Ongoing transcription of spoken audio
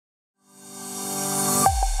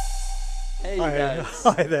Hey, you guys.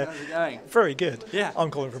 Hi there. How's it going? Very good. Yeah.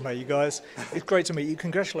 I'm Colin from HeyUGuys. It's great to meet you.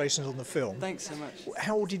 Congratulations on the film. Thanks so much.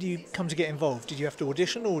 How did you come to get involved? Did you have to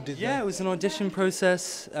audition or did Yeah, it was an audition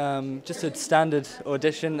process, just a standard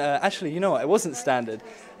audition. Actually, you know what, it wasn't standard.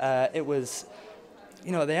 It was,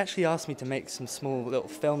 you know, they actually asked me to make some small little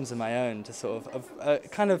films of my own to sort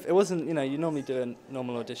of, kind of, it wasn't, you know, you normally do a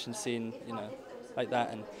normal audition scene, you know, like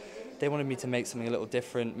that, and they wanted me to make something a little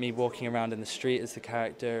different, me walking around in the street as the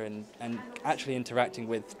character and actually interacting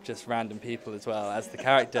with just random people as well as the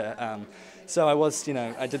character. So I was, you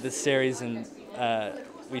know, I did this series and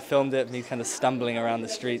we filmed it, me kind of stumbling around the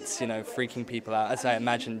streets, you know, freaking people out, as I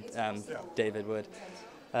imagined David would.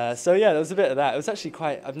 So yeah, there was a bit of that. It was actually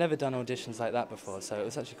quite, I've never done auditions like that before, so it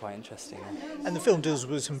was actually quite interesting. And the film deals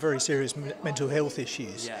with some very serious mental health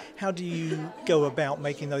issues. Yeah. How do you go about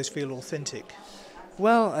making those feel authentic?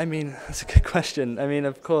 Well, I mean, that's a good question. I mean,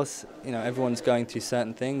 of course, you know, everyone's going through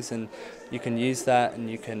certain things and you can use that and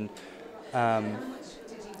you can,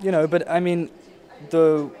 you know, but I mean,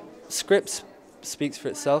 the script speaks for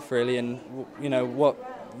itself really, and, you know, what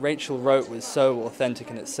Rachel wrote was so authentic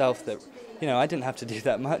in itself that, you know, I didn't have to do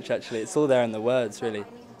that much actually. It's all there in the words really.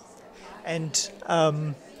 And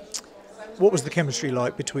what was the chemistry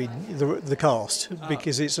like between the cast?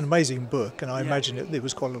 Because it's an amazing book and I imagine it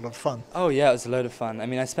was quite a lot of fun. Oh yeah, it was a load of fun. I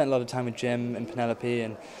mean, I spent a lot of time with Jim and Penelope,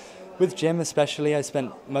 and with Jim especially, I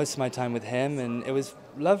spent most of my time with him, and it was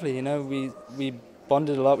lovely, you know, we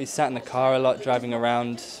bonded a lot, we sat in the car a lot driving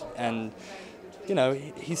around, and you know,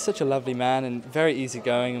 he's such a lovely man and very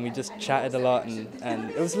easygoing, and we just chatted a lot, and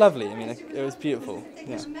it was lovely. I mean, it was beautiful.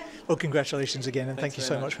 Yeah. Well, congratulations again, and Thanks thank you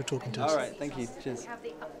very so much for talking to us. All right, thank you. Cheers.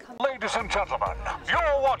 Ladies and gentlemen,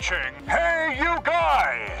 you're watching Hey You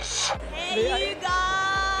Guys! Hey, you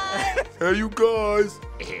guys! Hey, you guys!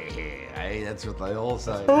 Hey, that's what they all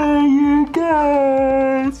say. Hey, you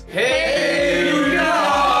guys! Hey,